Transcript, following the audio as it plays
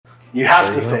You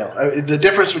have to fail. The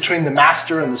difference between the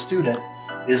master and the student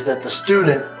is that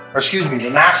the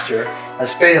master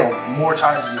has failed more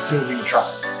times than the student even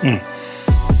tried.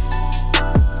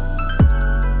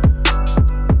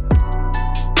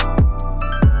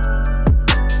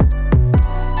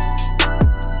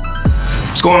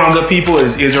 What's going on, good people?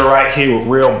 It's Israel right here with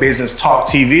Real Business Talk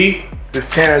TV. This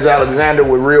is Terrence Alexander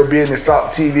with Real Business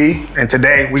Talk TV. And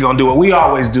today we're gonna do what we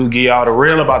always do, give y'all the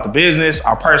real about the business,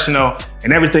 our personal,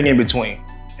 and everything in between.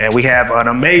 And we have an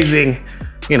amazing,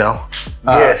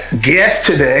 guest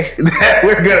today that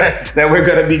we're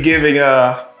gonna be giving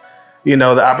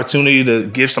the opportunity to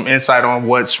give some insight on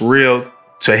what's real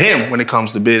to him when it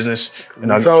comes to business.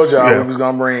 And I told y'all we was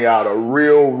gonna bring y'all a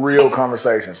real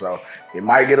conversation. So it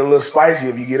might get a little spicy.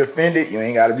 If you get offended, you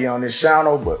ain't gotta be on this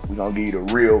channel, but we're gonna give you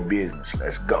the real business.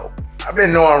 Let's go. I've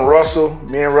been knowing Russell.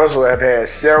 Me and Russell have had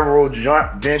several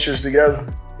joint ventures together.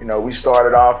 We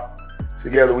started off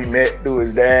together. We met through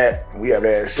his dad. We have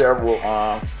had several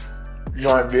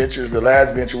joint ventures. The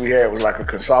last venture we had was like a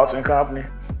consulting company.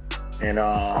 And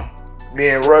me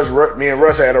and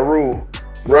Russ had a rule.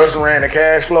 Russ ran the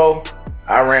cash flow.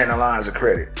 I ran the lines of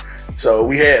credit. So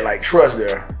we had like trust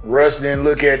there. Russ didn't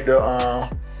look at the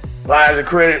lines of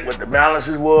credit, what the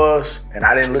balances was, and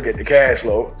I didn't look at the cash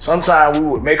flow. Sometimes we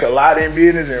would make a lot in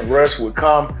business and Russ would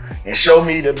come and show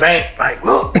me the bank, like,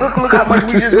 look how much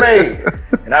we just made.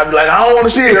 And I'd be like, I don't want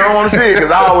to see it,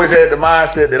 because I always had the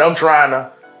mindset that I'm trying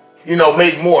to,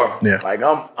 make more. Yeah. Like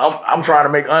I'm trying to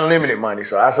make unlimited money.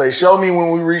 So I say, show me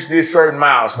when we reach this certain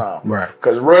milestone. Right.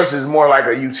 Because Russ is more like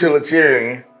a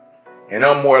utilitarian, and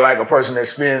I'm more like a person that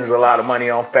spends a lot of money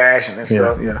on fashion and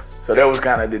stuff. Yeah. So that was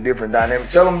kind of the different dynamic.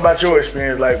 Tell them about your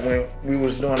experience, like when we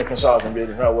was doing the consulting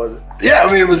business. How was it? Yeah,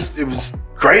 I mean, it was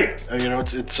great.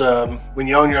 It's when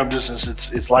you own your own business,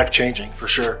 it's life changing for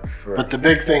sure. Right. But the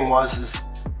big thing is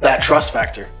that trust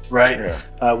factor, right?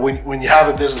 Yeah. When you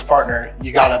have a business partner,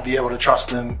 you gotta be able to trust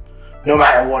them, no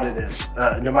matter what it is.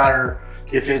 No matter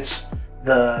if it's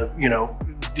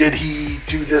did he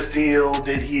do this deal?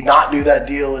 Did he not do that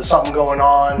deal? Is something going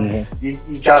on?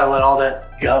 Mm-hmm. You gotta let all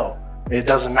that go. It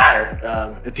doesn't matter.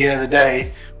 At the end of the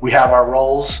day, we have our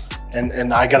roles,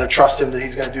 and I gotta trust him that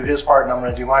he's gonna do his part, and I'm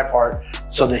gonna do my part,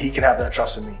 so that he can have that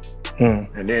trust in me.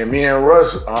 And then me and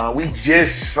Russ, we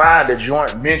just signed a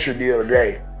joint venture deal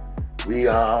today. We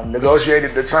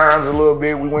negotiated the terms a little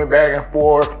bit. We went back and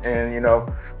forth, and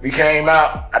we came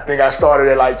out. I think I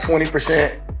started at like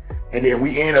 20%. And then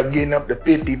we ended up getting up to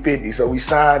 50-50. So we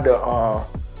signed a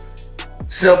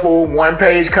simple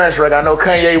one-page contract. I know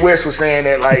Kanye West was saying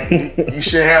that like you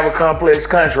shouldn't have a complex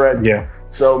contract. Yeah.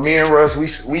 So me and Russ, we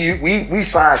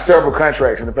signed several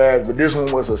contracts in the past, but this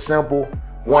one was a simple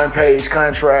one-page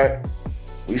contract.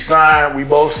 We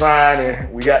both signed, and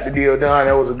we got the deal done.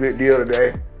 That was a good deal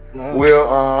today. Mm-hmm.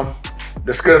 We'll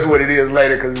discuss what it is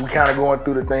later, because we kind of going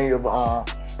through the thing of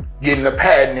getting the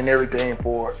patent and everything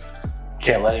for it.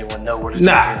 Can't let anyone know what it is.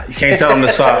 Nah, you can't tell them the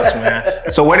sauce,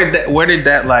 man. So where did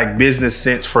that like business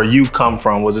sense for you come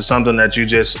from? Was it something that you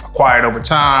just acquired over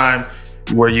time?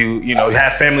 Where you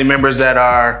have family members that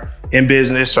are in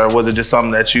business, or was it just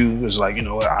something that you was like,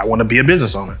 I want to be a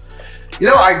business owner?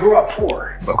 I grew up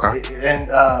poor. Okay.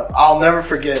 And I'll never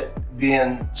forget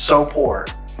being so poor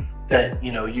that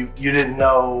you didn't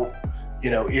know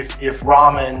if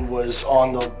ramen was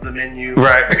on the menu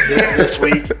this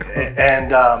week.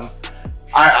 And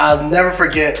I'll never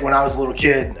forget when I was a little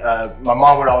kid, my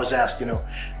mom would always ask,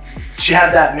 she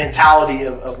had that mentality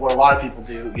of what a lot of people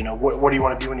do, what do you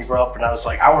want to be when you grow up? And I was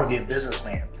like, I want to be a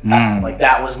businessman. Like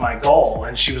that was my goal.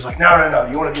 And she was like, no,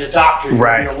 you want to be a doctor, you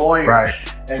want to be a lawyer. Right.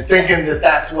 And thinking that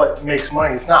that's what makes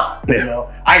money. It's not,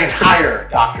 I can hire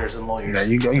doctors and lawyers.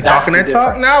 Yeah, you talking that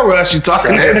talk now, Russ? You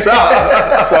talking that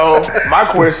talk. So my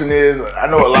question is, I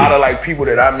know a lot of like people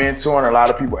that I mentor, and a lot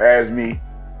of people ask me,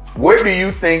 what do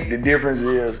you think the difference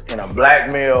is in a black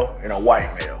male and a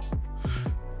white male?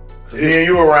 Me and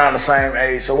you are around the same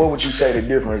age, so what would you say the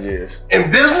difference is? In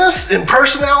business, in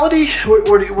personality,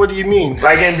 what do you mean?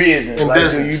 Like in business.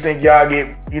 Do you think y'all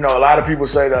get, a lot of people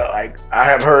say that, like, I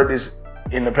have heard this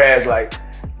in the past, like,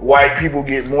 white people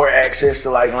get more access to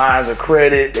like lines of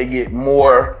credit, they get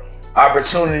more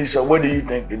opportunities, so what do you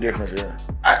think the difference is?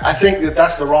 I think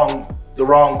that's the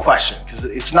wrong question, because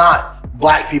it's not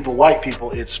black people, white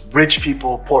people, it's rich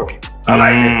people, poor people. I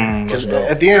like it. Because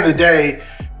at the end of the day,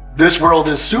 this world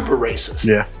is super racist.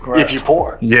 Yeah. If you're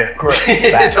poor. Yeah. Correct.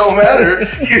 It don't matter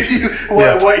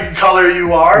what color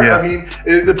you are. Yeah. I mean,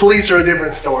 the police are a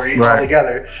different story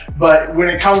altogether. But when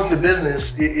it comes to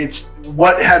business, it's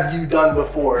what have you done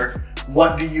before?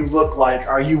 what do you look like?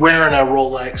 Are you wearing a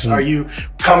Rolex? Are you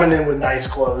coming in with nice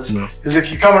clothes? Because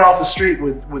if you're coming off the street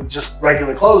with just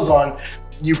regular clothes on,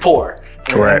 you poor.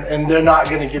 Correct. And they're not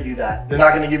going to give you that. They're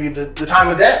not going to give you the time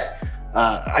of day.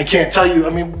 I can't tell you. I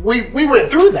mean, we went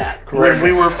through that. Correct.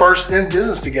 When we were first in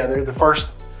business together, the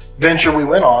first venture we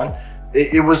went on,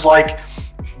 it was like,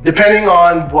 depending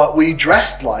on what we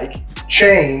dressed like,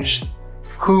 changed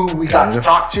who we got to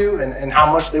talk to and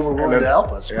how much they were willing to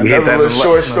help us. Right? Another little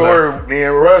short story, me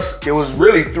and Russ, it was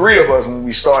really 3 of us when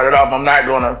we started off. I'm not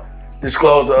going to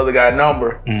disclose the other guy's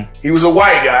number. He was a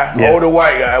white guy, older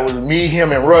white guy. It was me,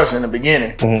 him, and Russ in the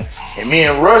beginning. And me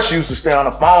and Russ used to stay on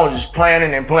the phone just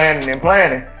planning and planning and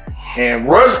planning. And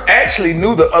Russ actually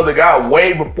knew the other guy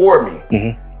way before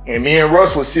me. And me and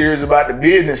Russ was serious about the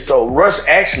business, so Russ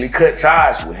actually cut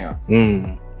ties with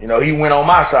him. You know, he went on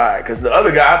my side because the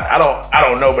other guy, I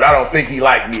don't know, but I don't think he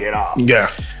liked me at all.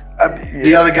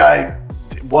 The other guy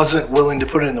wasn't willing to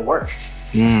put in the work.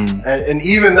 And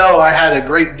even though I had a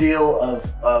great deal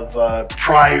of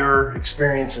prior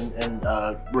experience and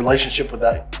relationship with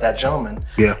that gentleman,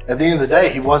 at the end of the day,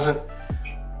 he wasn't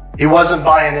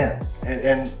buying in.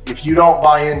 And if you don't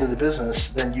buy into the business,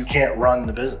 then you can't run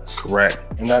the business. Correct.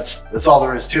 And that's all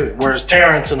there is to it. Whereas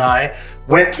Terrence and I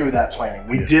went through that planning.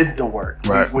 We did the work.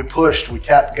 Right. We pushed. We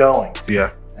kept going.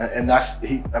 And that's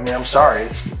I'm sorry.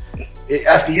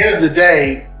 At the end of the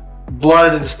day,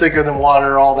 blood is thicker than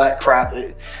water. All that crap.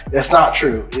 That's not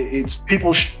true. It's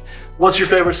people. What's your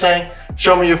favorite saying?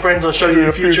 Show me your friends, I'll show you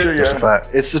your future. That's a fact.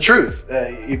 It's the truth.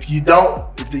 If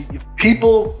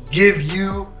people give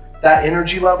you that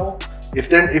energy level,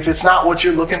 if it's not what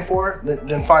you're looking for,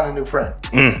 then find a new friend.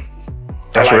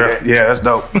 That's like real. That. Yeah, that's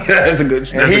dope. That's a good.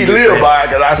 And he lived by it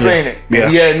because I seen it.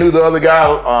 He had knew the other guy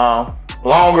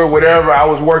longer, whatever. I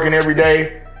was working every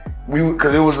day. We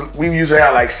used to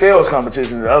have like sales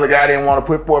competitions. The other guy didn't want to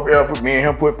put forth effort. Me and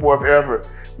him put forth effort.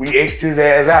 We X'd his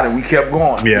ass out and we kept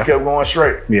going. We kept going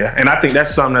straight. And I think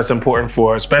that's something that's important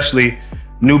for especially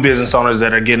new business owners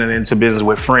that are getting into business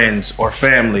with friends or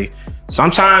family.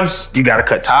 Sometimes you got to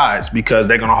cut ties because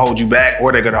they're going to hold you back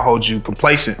or they're going to hold you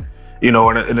complacent. You know,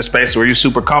 in a space where you're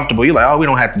super comfortable, you're like, oh, we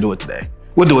don't have to do it today.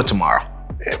 We'll do it tomorrow.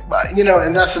 You know,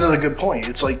 and that's another good point.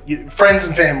 It's like friends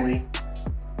and family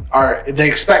they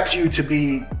expect you to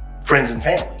be friends and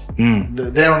family.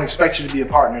 They don't expect you to be a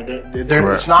partner.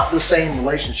 It's not the same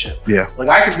relationship. Like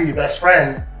I could be your best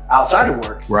friend outside of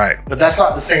work. But that's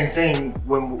not the same thing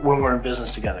when we're in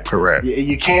business together. Correct.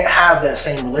 You can't have that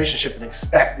same relationship and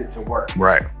expect it to work.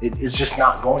 It's just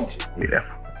not going to.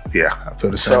 I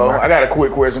feel the same. So I got a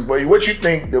quick question for you. What you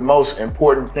think the most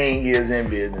important thing is in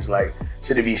business? Like,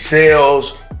 should it be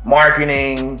sales,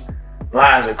 marketing,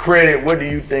 lines of credit? What do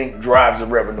you think drives the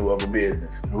revenue of a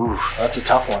business? Ooh, that's a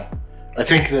tough one. I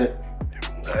think that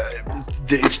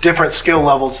it's different skill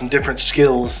levels and different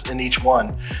skills in each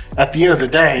one. At the end of the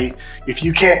day, if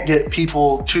you can't get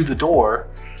people to the door,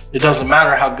 it doesn't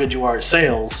matter how good you are at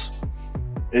sales.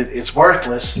 It's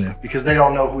worthless because they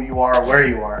don't know who you are or where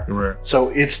you are.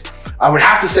 So I would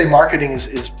have to say marketing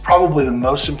is probably the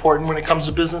most important when it comes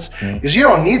to business because you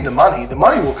don't need the money. The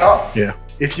money will come.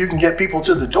 If you can get people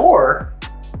to the door,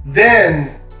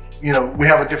 then we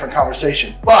have a different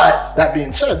conversation. But that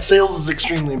being said, sales is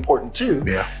extremely important too.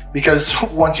 Because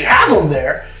once you have them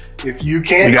there, if you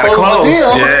can't close the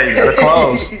deal, you gotta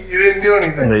close. You didn't do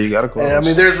anything. You gotta close. And I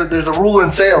mean, there's a rule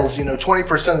in sales.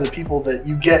 20% of the people that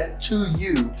you get to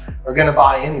you are going to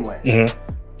buy anyways,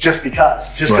 just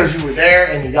because you were there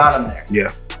and you got them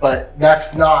there. But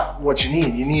that's not what you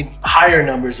need. You need higher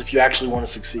numbers if you actually want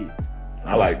to succeed.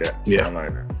 I like that. I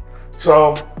like that.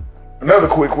 So another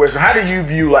quick question: how do you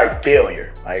view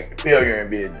failure in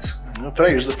business?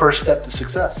 Failure is the first step to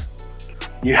success.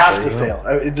 You have to fail.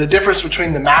 The difference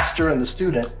between the master and the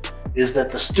student is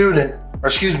that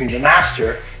the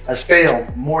master has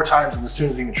failed more times than the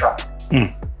student's even tried.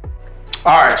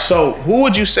 All right, so who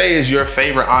would you say is your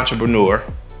favorite entrepreneur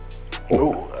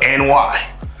and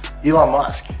why? Elon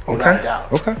Musk, without a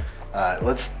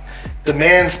doubt. The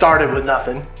man started with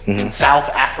nothing in South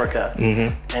Africa,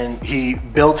 and he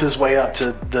built his way up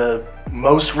to the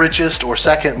most richest or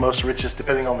second most richest,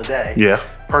 depending on the day.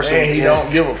 Person, he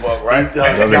don't give a fuck, right? He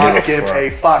does not give a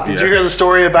fuck. Did you hear the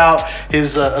story about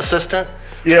his assistant?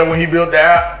 Yeah, when he built the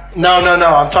app? No.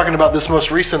 I'm talking about this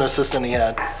most recent assistant he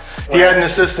had. He had an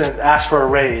assistant ask for a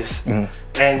raise. And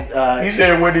he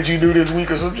said, what did you do this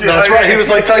week or some shit? That's right. He was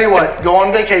like, tell you what, go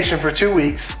on vacation for 2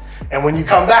 weeks. And when you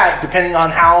come back, depending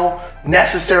on how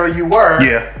necessary you were,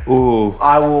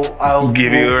 I'll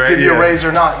give you a raise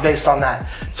or not based on that.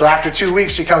 So after 2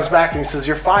 weeks, she comes back and he says,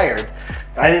 you're fired.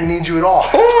 I didn't need you at all.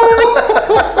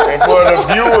 And for the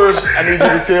viewers, I need you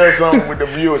to tell something with the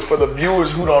viewers. For the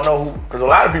viewers who don't know because a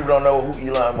lot of people don't know who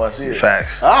Elon Musk is.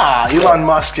 Facts. Elon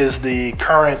Musk is the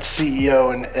current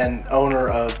CEO and owner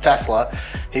of Tesla.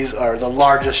 He's the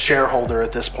largest shareholder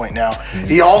at this point now.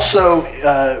 He also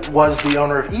was the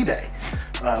owner of eBay.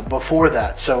 Before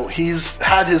that, so he's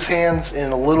had his hands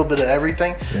in a little bit of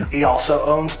everything. Yeah. He also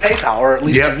owns PayPal, or at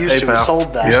least he used to. He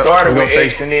sold that. He started with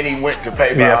X and then he went to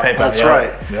PayPal. Yeah, PayPal. That's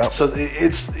right. Yep. So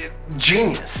it's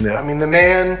genius. Yeah. I mean, the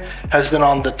man has been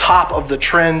on the top of the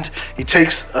trend. He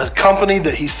takes a company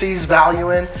that he sees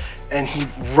value in, and he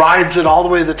rides it all the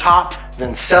way to the top,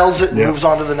 then sells it and moves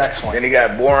on to the next one. Then he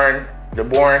got the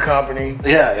Boring Company.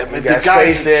 Yeah, he got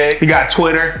SpaceX. He got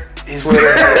Twitter. It's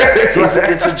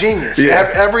a genius. Yeah.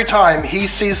 Every time he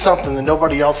sees something that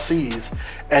nobody else sees,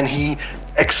 and he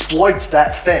exploits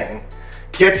that thing,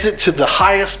 gets it to the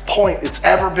highest point it's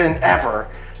ever been ever,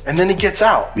 and then he gets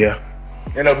out. Yeah.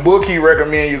 And a book he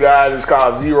recommend you guys is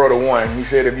called 0 to 1. He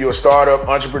said if you're a startup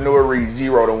entrepreneur, read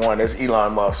 0 to 1. That's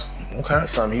Elon Musk. Okay.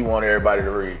 That's something he want everybody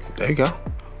to read. There you go.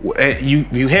 And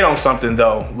you hit on something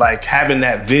though, like having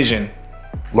that vision.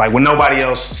 Like when nobody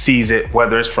else sees it,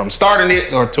 whether it's from starting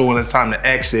it or to when it's time to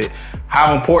exit,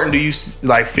 how important do you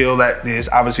like feel that is?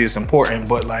 Obviously it's important,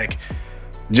 but like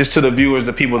just to the viewers,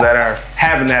 the people that are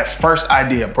having that first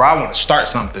idea, bro, I want to start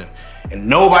something, and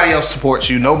nobody else supports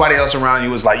you, nobody else around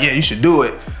you is like, yeah, you should do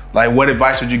it. Like what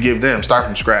advice would you give them? Start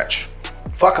from scratch.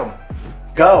 Fuck them.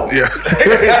 Go. Yeah.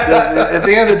 At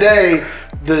the end of the day,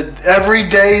 every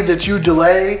day that you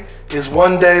delay is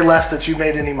one day less that you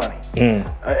made any money.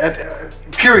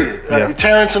 Period.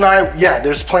 Terrence and I,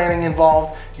 there's planning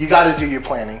involved. You got to do your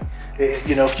planning.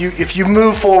 If you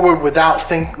move forward without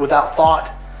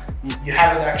thought, you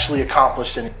haven't actually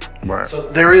accomplished anything. Right. So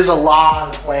there is a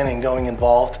lot of planning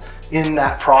involved in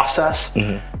that process.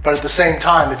 But at the same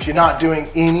time, if you're not doing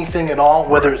anything at all,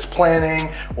 whether it's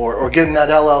planning or getting that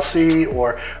LLC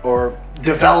or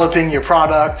developing your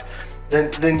product,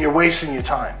 then you're wasting your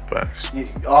time. Facts.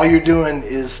 All you're doing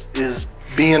is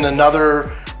being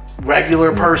another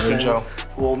regular person who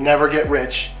will never get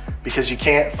rich because you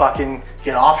can't fucking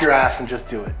get off your ass and just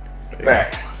do it.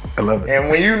 Facts. I love it. And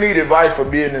when you need advice for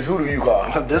business, who do you call?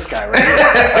 This guy right here.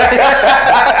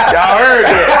 Y'all heard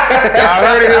it.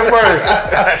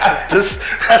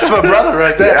 That's my brother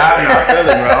right there. I feel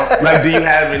it, bro. Like, do you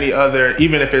have any other,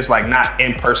 even if it's like not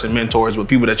in-person mentors, but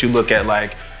people that you look at,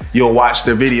 like you'll watch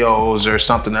their videos or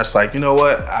something that's like, you know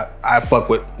what, I fuck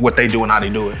with what they do and how they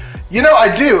do it?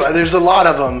 I do. There's a lot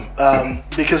of them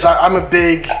because I'm a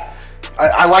big,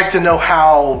 I like to know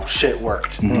how shit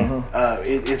worked.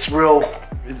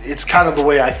 It's kind of the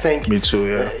way I think. Me too,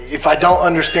 yeah. If I don't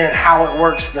understand how it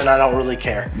works, then I don't really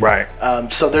care. Right.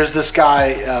 So there's this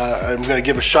guy, I'm going to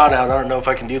give a shout out. I don't know if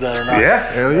I can do that or not.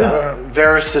 Yeah, hell yeah.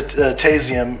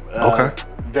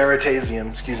 Veritasium,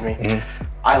 excuse me.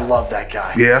 I love that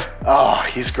guy. Yeah. Oh,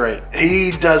 he's great. He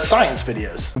does science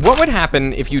videos. What would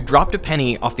happen if you dropped a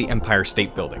penny off the Empire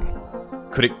State Building?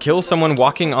 Could it kill someone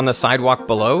walking on the sidewalk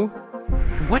below?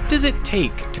 What does it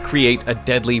take to create a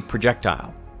deadly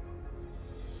projectile?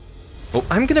 Well,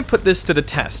 I'm gonna put this to the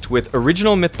test with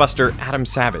original Mythbuster Adam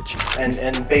Savage.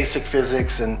 And basic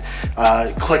physics and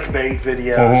clickbait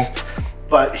videos.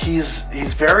 But he's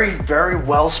very, very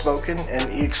well spoken, and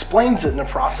he explains it in a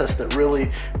process that really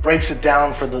breaks it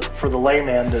down for the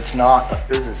layman that's not a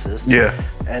physicist. Yeah.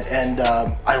 And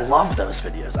I love those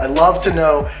videos. I love to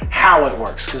know how it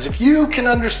works, because if you can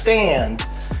understand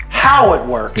how it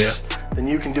works, then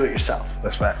you can do it yourself.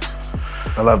 That's facts.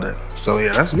 I love that. So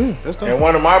yeah, that's good. That's dope. And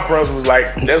one of my principles,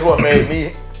 like that's what made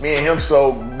me and him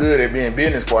so good at being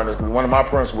business partners. Because one of my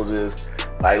principles is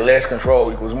like less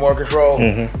control equals more control.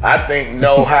 I think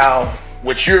know how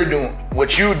what you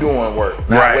doing work,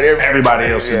 not right? What everybody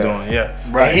else is doing. Yeah.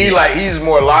 Right. And he's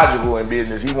more logical in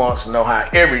business. He wants to know how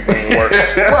everything works.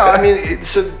 Well, I mean,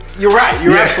 you're right.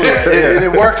 You're absolutely right. And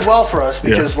it worked well for us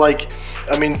because,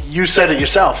 you said it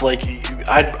yourself. Like,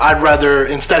 I'd rather,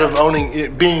 instead of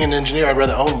being an engineer, I'd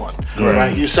rather own one.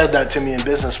 Right? You said that to me in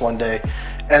business one day.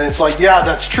 And it's like, yeah,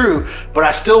 that's true, but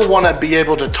I still want to be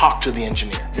able to talk to the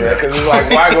engineer. Yeah, because it's like,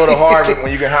 why go to Harvard when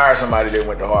you can hire somebody that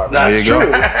went to Harvard? That's true.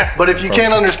 But if you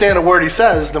can't understand a word he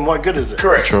says, then what good is it?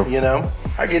 Correct. True.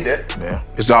 I get that. Yeah.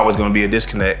 It's always going to be a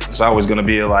disconnect. It's always going to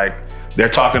be like, they're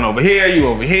talking over here, you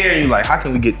over here, and you're like, how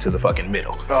can we get to the fucking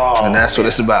middle? And that's what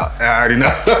it's about. I already know.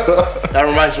 That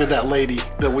reminds me of that lady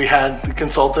that we had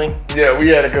consulting. Yeah, we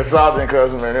had a consulting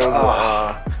customer, and it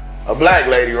was a black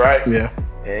lady, right? Yeah.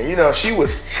 And she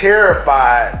was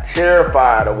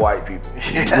terrified of white people.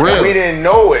 Yeah. Really? We didn't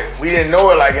know it. We didn't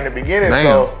know it like in the beginning.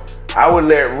 Damn. So I would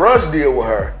let Russ deal with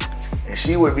her. and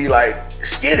she would be like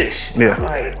skittish. Yeah.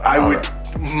 Like, I would.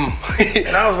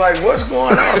 And I was like, what's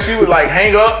going on? She would like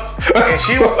hang up, and I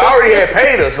already had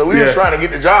paid her, so we was trying to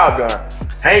get the job done.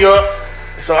 Hang up.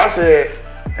 So I said,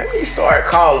 let me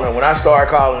start calling her. When I started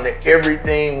calling her,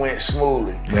 everything went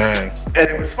smoothly. Dang. And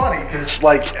it was funny because,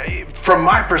 like, from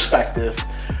my perspective,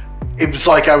 it was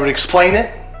like I would explain it,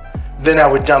 then I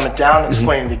would dumb it down,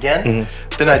 explain it again,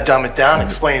 then I'd dumb it down,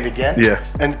 explain it again,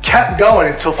 and kept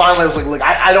going until finally I was like, look,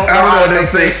 I don't know how to make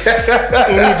this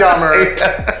any dumber,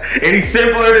 any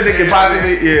simpler than it could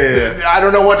possibly. I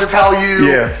don't know what to tell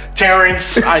you,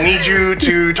 Terrence. I need you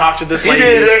to talk to this lady.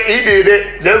 He did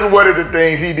it. That's one of the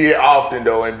things he did often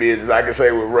though in business. I can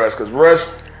say with Russ, because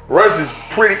Russ is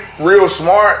real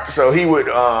smart, so he would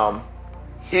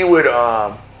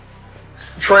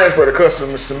transfer the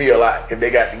customers to me a lot if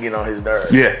they got to get on his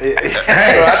nerves. Yeah.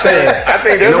 So I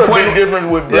think there's a big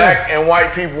difference with black and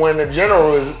white people in the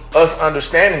general is us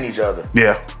understanding each other.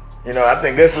 Yeah. You know, I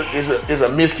think this is a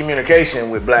miscommunication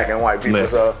with black and white people.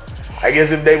 So I guess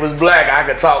if they was black, I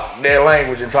could talk their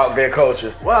language and talk their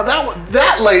culture. Well,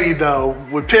 that lady though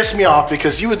would piss me off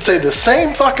because you would say the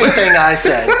same fucking thing I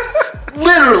said.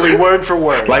 Literally word for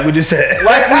word. Like we just said.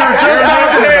 Like we were just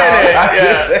talking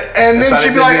about it. And then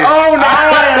she'd be like, oh, now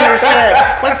I understand.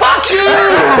 Like, fuck you!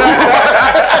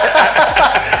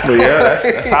 But yeah,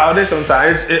 that's how it is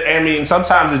sometimes.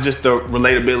 Sometimes it's just the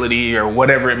relatability or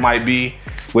whatever it might be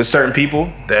with certain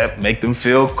people that make them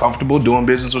feel comfortable doing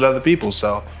business with other people.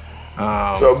 So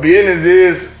business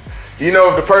is,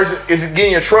 if the person is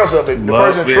getting your trust up, if the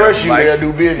person trusts you, they'll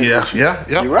do business. Yeah.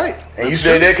 You're right. And you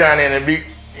say that kind of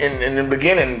in the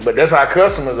beginning, but that's how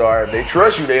customers are. If they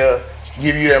trust you, they'll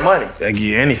give you their money. They give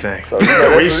you anything. So,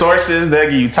 resources,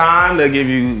 they'll give you time, they'll give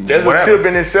you That's whatever. a tip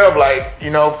in itself, like,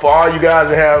 for all you guys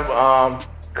that have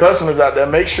customers out there,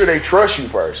 make sure they trust you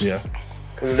first. Yeah.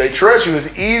 Because if they trust you, it's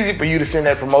easy for you to send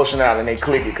that promotion out and they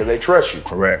click it because they trust you.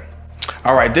 Correct.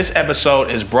 All right, this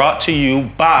episode is brought to you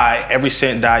by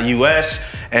everycent.us,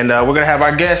 and we're gonna have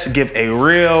our guests give in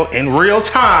real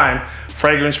time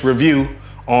fragrance review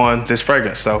on this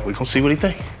fragrance. So we're gonna see what he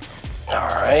think. All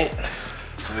right.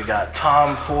 So we got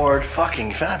Tom Ford,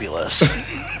 fucking fabulous.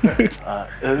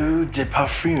 Eau de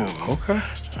parfum. Okay.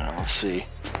 Let's see.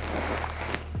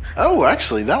 Oh,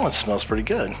 actually, that one smells pretty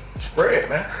good. Spray it,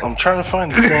 man. I'm trying to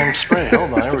find the damn spray.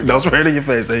 Hold on, here we go. Don't spray it in your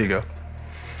face. There you go.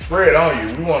 Spray it on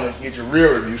you. We want to get your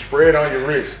real review. Spray it on your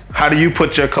wrist. How do you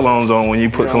put your colognes on when you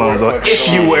put colognes on?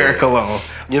 You wear cologne.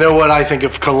 You know what I think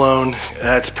of cologne?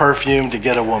 It's perfume to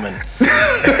get a woman.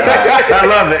 I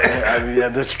love it. Yeah,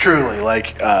 that's truly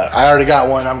like I already got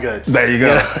one. I'm good. There you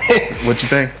go. What you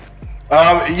think?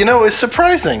 It's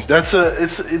surprising. That's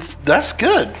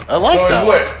good. I like that.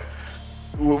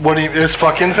 What do you? It's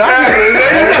fucking fabulous.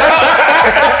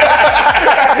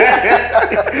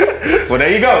 Well,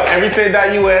 there you go.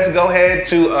 Everycent.us. Go ahead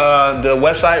to the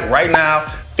website right now.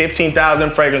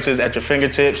 15,000 fragrances at your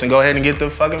fingertips, and go ahead and get the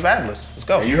fucking fabulous. Let's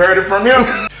go. You heard it from him.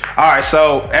 All right,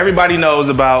 so everybody knows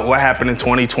about what happened in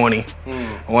 2020.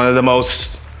 One of the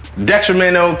most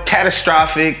detrimental,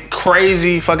 catastrophic,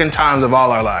 crazy fucking times of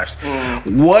all our lives.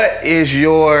 What is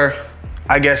your,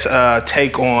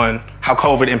 take on how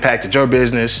COVID impacted your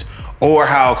business, or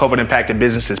how COVID impacted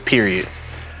businesses, period?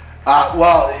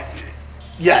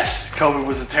 Yes, COVID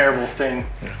was a terrible thing,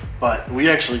 but we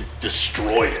actually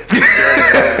destroyed it.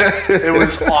 It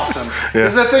was awesome.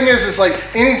 Because the thing is, it's like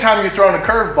anytime you're throwing a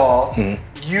curveball,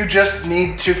 you just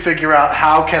need to figure out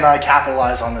how can I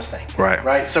capitalize on this thing.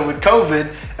 Right. So with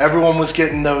COVID, everyone was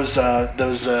getting those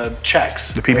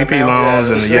checks, the PPP loans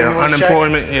and the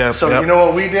unemployment. Checks. So you know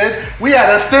what we did? We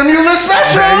had a stimulus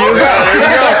special. There you go.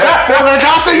 For the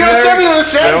cost of your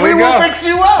stimulus check, we will fix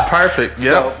you up. Perfect.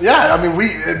 So,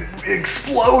 we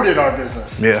exploded our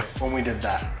business. When we did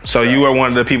that. So you were one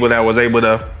of the people that was able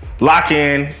to lock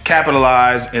in,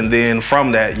 capitalize, and then from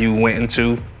that you went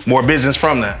into more business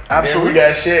from that. Absolutely. We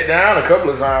got shut down a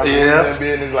couple of times. In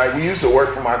business, like we used to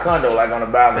work from my condo, like on the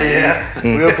balcony.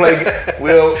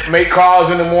 We'll make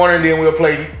calls in the morning, then we'll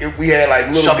play. We had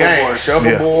like little games,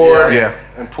 shuffleboard,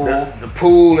 and pool, the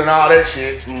pool and all that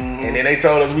shit. And then they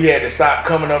told us we had to stop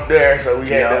coming up there, so we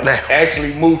had to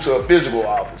actually move to a physical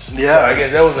office. So I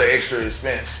guess that was an extra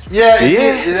expense. It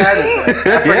added that.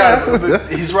 I forgot, but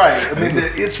he's right. I mean,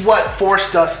 it's what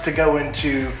forced us to go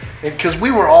into, because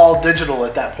we were all digital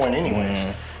at that point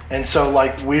anyways. And so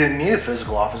like we didn't need a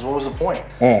physical office. What was the point?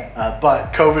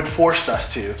 But COVID forced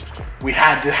us to. We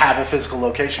had to have a physical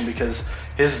location because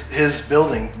his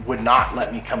building would not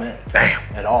let me come in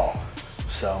at all.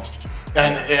 So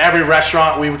And every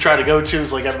restaurant we would try to go to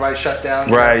is like everybody shut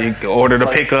down. Right, you order the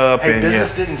pickup. Hey, and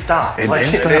business didn't stop. It Like,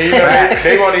 didn't stop.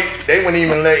 They wouldn't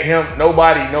even let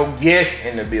no guests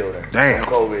in the building. Damn. On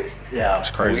COVID. Yeah, It's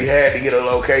crazy. We had to get a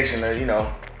location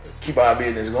to, keep our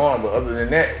business going. But other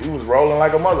than that, we was rolling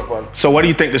like a motherfucker. So what do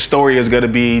you think the story is going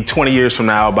to be 20 years from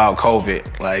now about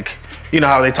COVID? Like, you know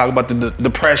how they talk about the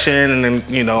depression and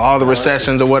then, all the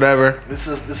recessions or whatever? This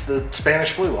is the Spanish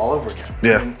flu all over again.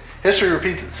 Yeah. I mean, history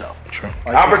repeats itself. True.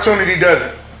 Like, Opportunity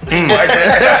doesn't.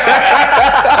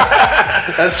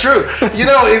 That's true.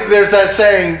 There's that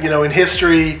saying, in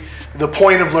history, the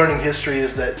point of learning history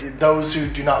is that those who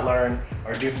do not learn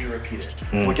are doomed to repeat it.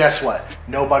 Well, guess what?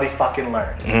 Nobody fucking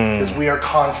learns because we are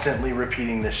constantly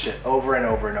repeating this shit over and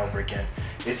over and over again.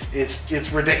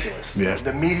 It's ridiculous. Yeah.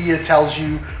 The media tells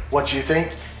you what you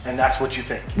think, and that's what you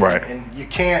think. Right. And you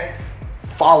can't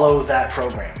follow that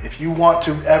program. If you want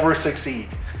to ever succeed,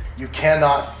 you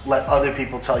cannot let other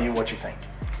people tell you what you think.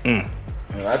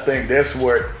 And I think that's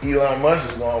where Elon Musk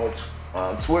is going with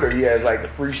Twitter. He has like the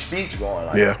free speech going.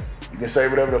 Like, Yeah. You can say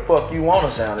whatever the fuck you want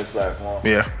to say on this platform.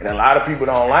 Yeah. And a lot of people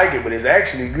don't like it, but it's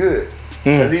actually good.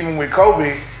 Because even with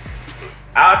COVID,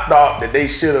 I thought that they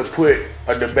should have put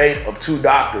a debate of two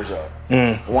doctors up.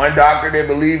 One doctor that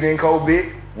believed in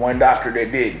COVID, one doctor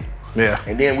that didn't. Yeah.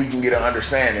 And then we can get an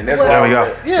understanding. That's There all. we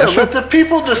go. Yeah, let the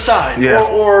people decide. Yeah.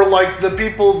 Or like the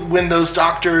people when those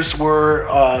doctors were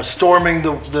storming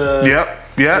the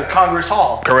Congress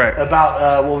Hall. Correct.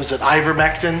 About, what was it,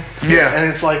 ivermectin? Yeah. And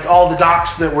it's like all the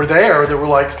docs that were there that were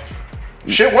like,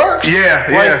 shit works. Yeah,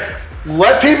 Like,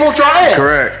 let people try it.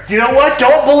 Correct. You know what?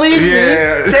 Don't believe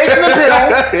Yeah. me. Take the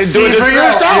pill. Do it See for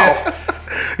yourself.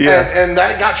 Yeah. And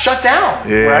that got shut down.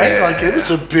 Yeah. Right? Like it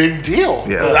was a big deal.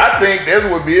 Yeah. 'Cause I think that's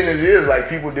what business is, like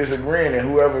people disagreeing and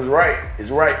whoever's right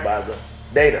is right by the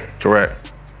data.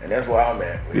 Correct. And that's where I'm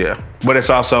at. Yeah. But it's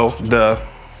also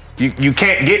you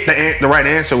can't get the right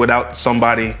answer without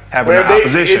somebody having an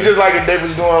opposition. It's just like if they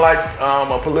was doing like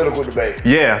a political debate.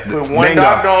 Yeah. Put one Bingo.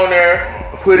 doctor on there,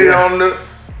 put it on the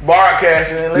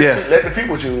broadcasting, and let the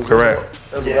people choose. Correct.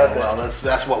 That's Yeah, what I well, think.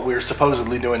 that's what we're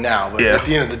supposedly doing now. But Yeah. at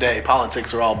the end of the day,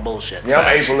 politics are all bullshit. Yeah,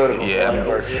 I'm apolitical. Yeah.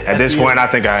 Person. At this point, I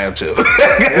think I am too.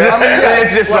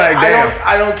 It's just like, damn.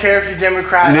 I don't care if you're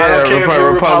Democrat. Yeah, I don't care if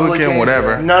you're Republican,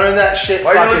 whatever. None of that shit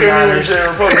Why you fucking look at me when you matters. say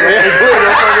Republican?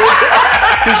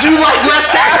 Because you like less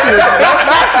taxes.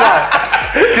 That's why.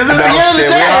 Because at the end of the shit,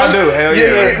 we all do. day, Hell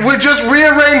yeah. we're just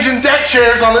rearranging deck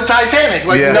chairs on the Titanic.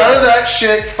 Like Yeah. none of that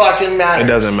shit fucking matters. It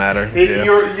doesn't matter.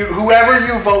 Whoever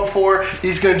you vote for,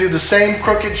 he's going to do the same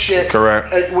crooked shit.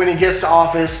 Correct. When he gets to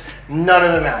office, none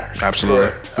of it matters.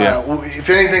 Absolutely. Yeah. If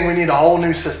anything, we need a whole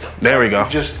new system. There we go.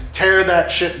 Just tear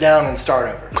that shit down and start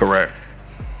over. Correct.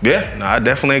 Yeah, no, I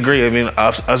definitely agree. I mean,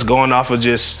 us going off of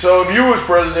just So if you was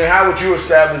president, how would you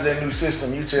establish that new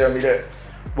system? You tell me that.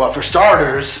 Well, for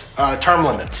starters, term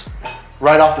limits,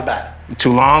 right off the bat.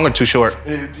 too long or too short?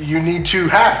 You need to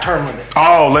have term limits.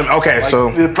 Oh, okay. Like So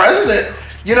the president,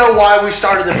 you know why we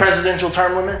started the presidential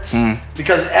term limits?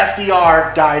 Because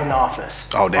FDR died in office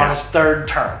Oh, damn. on his third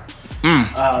term.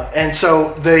 And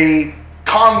so the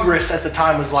Congress at the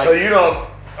time was like, So you don't.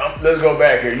 Let's go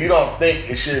back here. You don't think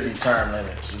it should be term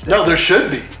limits? no, there should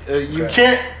be. You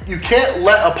can't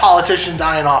let a politician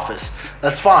die in office.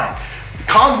 That's fine.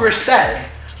 Congress said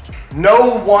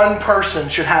no one person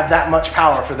should have that much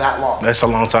power for that long. that's a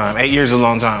long time. 8 years is a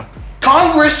long time.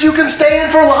 Congress, you can stay in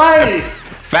for life.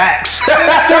 Facts.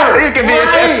 Senator, It can be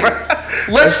right.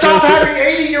 Let's stop having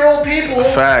 80-year-old people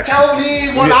Facts. tell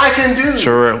me what I can do.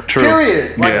 True.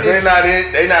 Period. Like, Yeah. it's-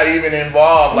 They're not even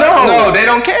involved. Like, No, they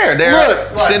don't care. They're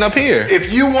Look, like, sitting up here.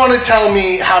 If you want to tell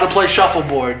me how to play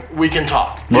shuffleboard, we can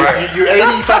talk. Right. You're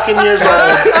 80 fucking years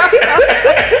old.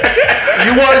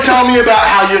 You want to tell me about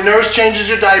how your nurse changes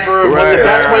your diaper and what the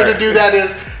best way to do that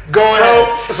is, go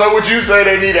ahead. So would you say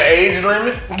they need an age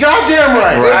limit? Goddamn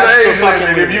right. What's That's the so age fucking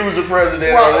limit if weird. you was the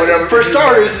president Well, or whatever? for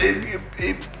starters,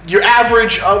 your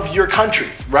average of your country,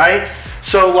 right?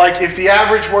 So, like, if the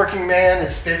average working man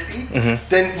is 50,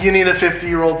 then you need a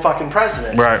 50-year-old fucking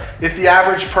president. Right. If the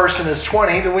average person is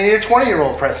 20, then we need a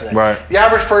 20-year-old president. Right. The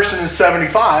average person is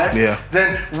 75, Yeah.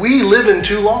 then we live in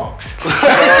too long. So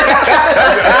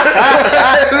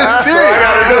I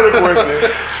got another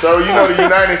question. So you know the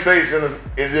United States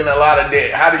is in a lot of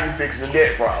debt. How do you fix the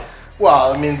debt problem?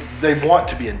 Well, I mean, they want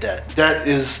to be in debt.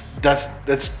 That's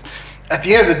at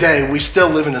the end of the day, we still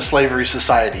live in a slavery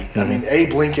society. I mean,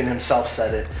 Abe Lincoln himself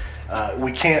said it.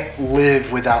 We can't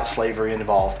live without slavery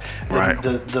involved. Right.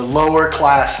 The lower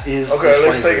class is Okay, the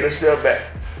let's slavery. take it a step back.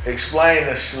 Explain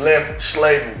the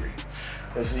slavery,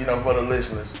 because for the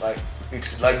listeners, like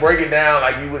break it down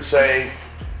like you would say.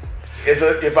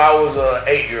 If I was an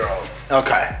 8-year-old.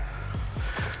 Okay.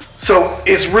 So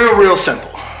it's real simple.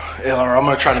 Or I'm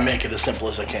going to try to make it as simple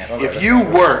as I can. Okay, if you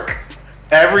work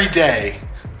every day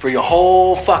for your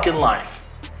whole fucking life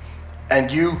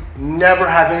and you never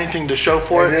have anything to show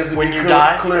for it when you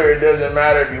die. Clear, it doesn't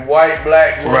matter if you're white,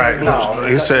 black, right? No,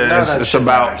 he says it's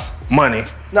about money.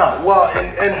 No, well,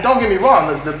 and don't get me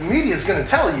wrong. The media is going to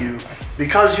tell you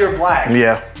because you're black,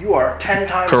 you are 10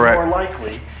 times more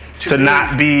likely to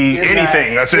not be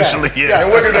anything. Essentially, And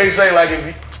what do they say?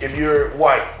 Like if you're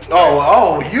white.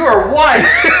 Oh, you are white.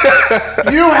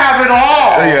 You have it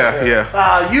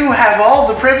all. You have all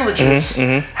the privileges.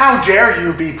 How dare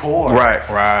you be poor? Right.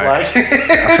 Like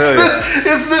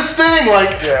it's this thing,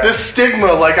 like this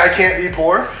stigma, like I can't be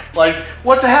poor. Like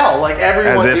what the hell? Like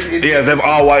everyone. As if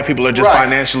all white people are just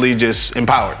financially just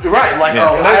empowered. Right. Like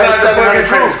I had a 700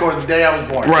 credit score the day I was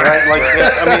born. Right. Like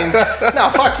I mean, no,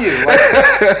 fuck you. Like,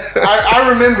 I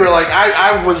remember, like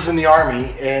I was in the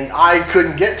army and I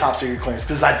couldn't get top secret clearance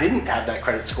because I didn't have that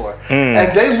credit score,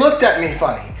 and they looked at me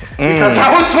funny because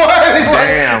I was white.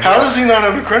 Like, how does he not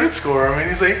have a credit score? I mean,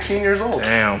 he's 18 years old.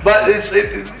 Damn. But it's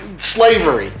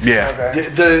slavery. Yeah.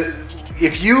 Okay.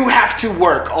 If you have to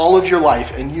work all of your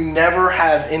life and you never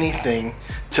have anything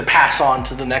to pass on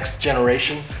to the next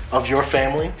generation of your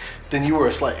family, then you were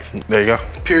a slave. There you go.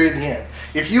 Period. The end.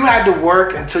 If you had to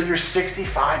work until you're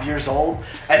 65 years old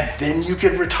and then you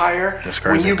could retire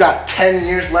when you got 10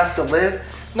 years left to live,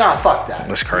 nah, fuck that.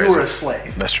 That's crazy. You were a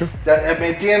slave. That's true. I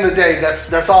mean, at the end of the day,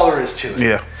 that's all there is to it.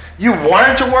 Yeah. You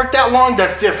wanted to work that long,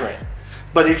 that's different.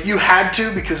 But if you had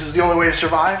to because it's the only way to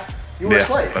survive, you were a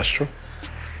slave. That's true.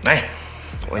 Dang.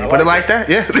 When you put it like that,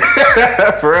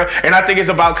 for real. And I think it's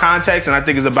about context, and I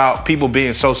think it's about people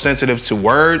being so sensitive to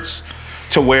words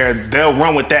to where they'll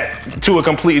run with that to a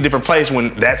completely different place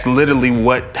when that's literally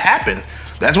what happened.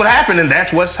 That's what happened, and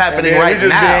that's what's happening right now.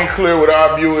 Just being clear with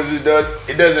our viewers, it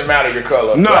doesn't matter your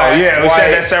color. No, black, we white.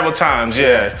 said that several times.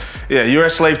 Yeah, you're a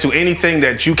slave to anything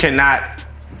that you cannot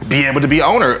be able to be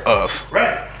owner of.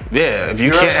 Right. Yeah, if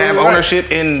you can't have ownership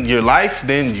in your life,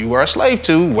 then you are a slave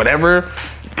to whatever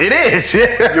it is.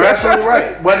 You're absolutely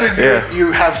right. Whether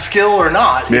you have skill or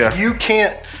not, if you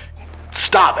can't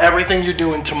stop everything you're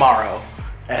doing tomorrow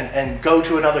and go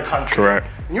to another country,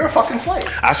 you're a fucking slave.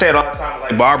 I say it all the time,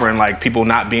 like barbering, like people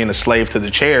not being a slave to the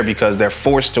chair because they're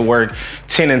forced to work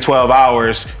 10 and 12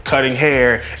 hours cutting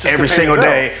hair every single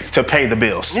day to pay the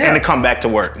bills and to come back to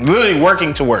work. Literally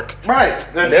working to work. Right.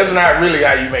 That's not really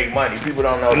how you make money. People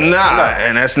don't know that.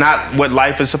 And that's not what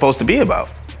life is supposed to be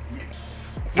about.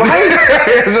 Right.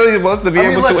 It's really supposed to be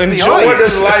able to enjoy. So what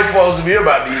is life supposed to be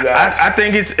about to you guys? I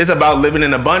think it's about living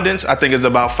in abundance. I think it's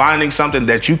about finding something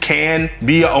that you can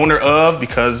be an owner of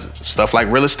because stuff like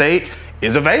real estate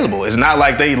is available. It's not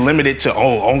like they limit it to,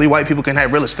 only white people can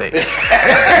have real estate. You know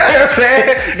what I'm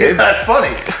saying? That's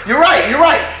funny. You're right.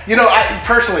 You know,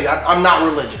 I'm not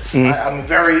religious. I'm a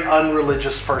very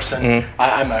unreligious person.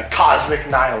 I'm a cosmic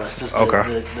nihilist is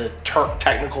the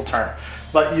technical term.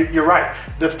 But you're right.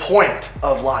 The point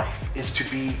of life is to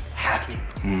be happy.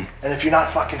 And if you're not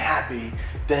fucking happy,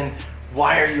 then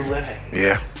why are you living?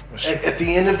 Yeah. At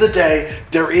the end of the day,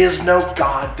 there is no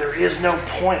God. There is no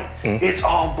point. It's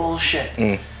all bullshit.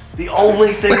 The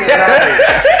only thing that matters.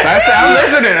 I'm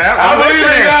listening. I believe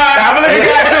in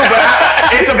God too, but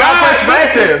it's about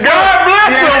perspective. God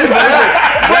bless him.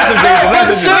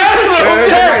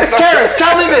 Terrence,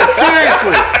 tell me this.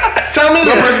 Seriously. Tell me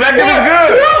this. Perspective is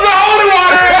good. Who's the holy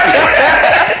water?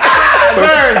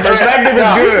 Perspective is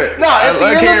good. No, at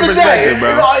the end of the day,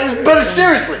 bro. but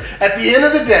seriously, at the end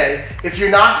of the day, if you're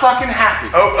not fucking happy.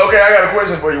 Oh, okay, I got a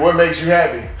question for you. What makes you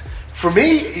happy? For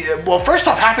me, well, first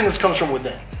off, happiness comes from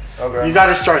within. Okay. You got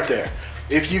to start there.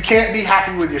 If you can't be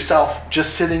happy with yourself,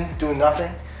 just sitting, doing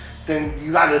nothing, then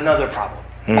you got another problem.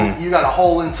 You got a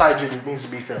hole inside you that needs to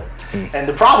be filled. And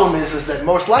the problem is that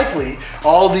most likely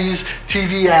all these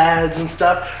TV ads and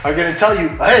stuff are going to tell you,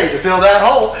 hey, to fill that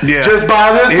hole, just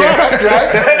buy this product,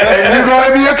 right? And you're going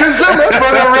to be a consumer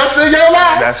for the rest of your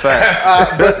life. That's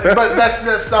fact. But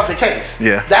that's not the case.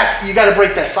 Yeah. You got to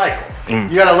break that cycle.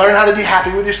 You got to learn how to be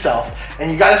happy with yourself,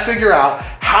 and you got to figure out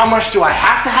how much do I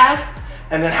have to have,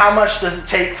 and then how much does it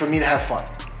take for me to have fun.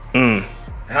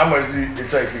 How much do it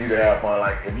take for you to have fun?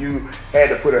 Like, if you had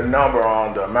to put a number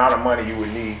on the amount of money you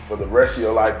would need for the rest of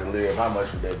your life to live, how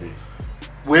much would that be?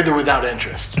 With or without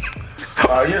interest?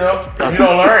 If you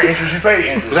don't learn interest, you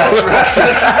pay interest. That's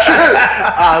true.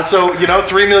 So,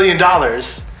 $3 million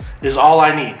is all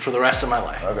I need for the rest of my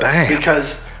life. Okay. Damn.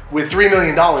 Because with $3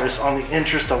 million on the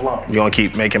interest alone. You're going to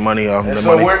keep making money off the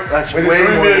so money. That's with way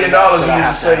 $3 more million, than you I just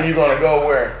have say you're going to go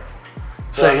where?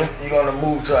 So you're gonna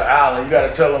move to an island. You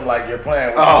gotta tell them like your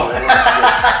plan.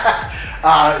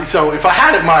 So if I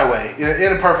had it my way,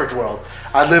 in a perfect world,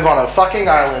 I'd live on a fucking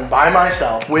island by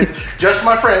myself with just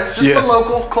my friends, just the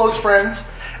local close friends,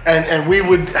 and we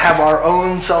would have our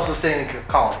own self-sustaining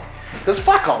colony. Because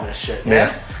fuck all this shit,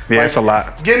 man. Yeah, it's a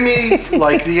lot. Give me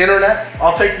like the internet.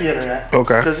 I'll take the internet.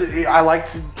 Okay. Because I like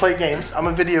to play games. I'm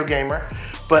a video gamer.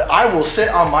 But I will sit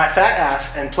on my fat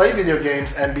ass and play video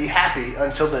games and be happy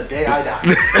until the day I die.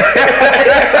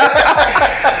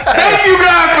 Thank you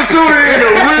guys for tuning in to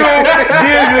Real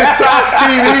Business Talk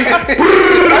TV.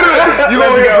 You're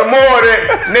going to get some more of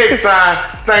that next time.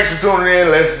 Thanks for tuning in.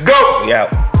 Let's go. Yeah.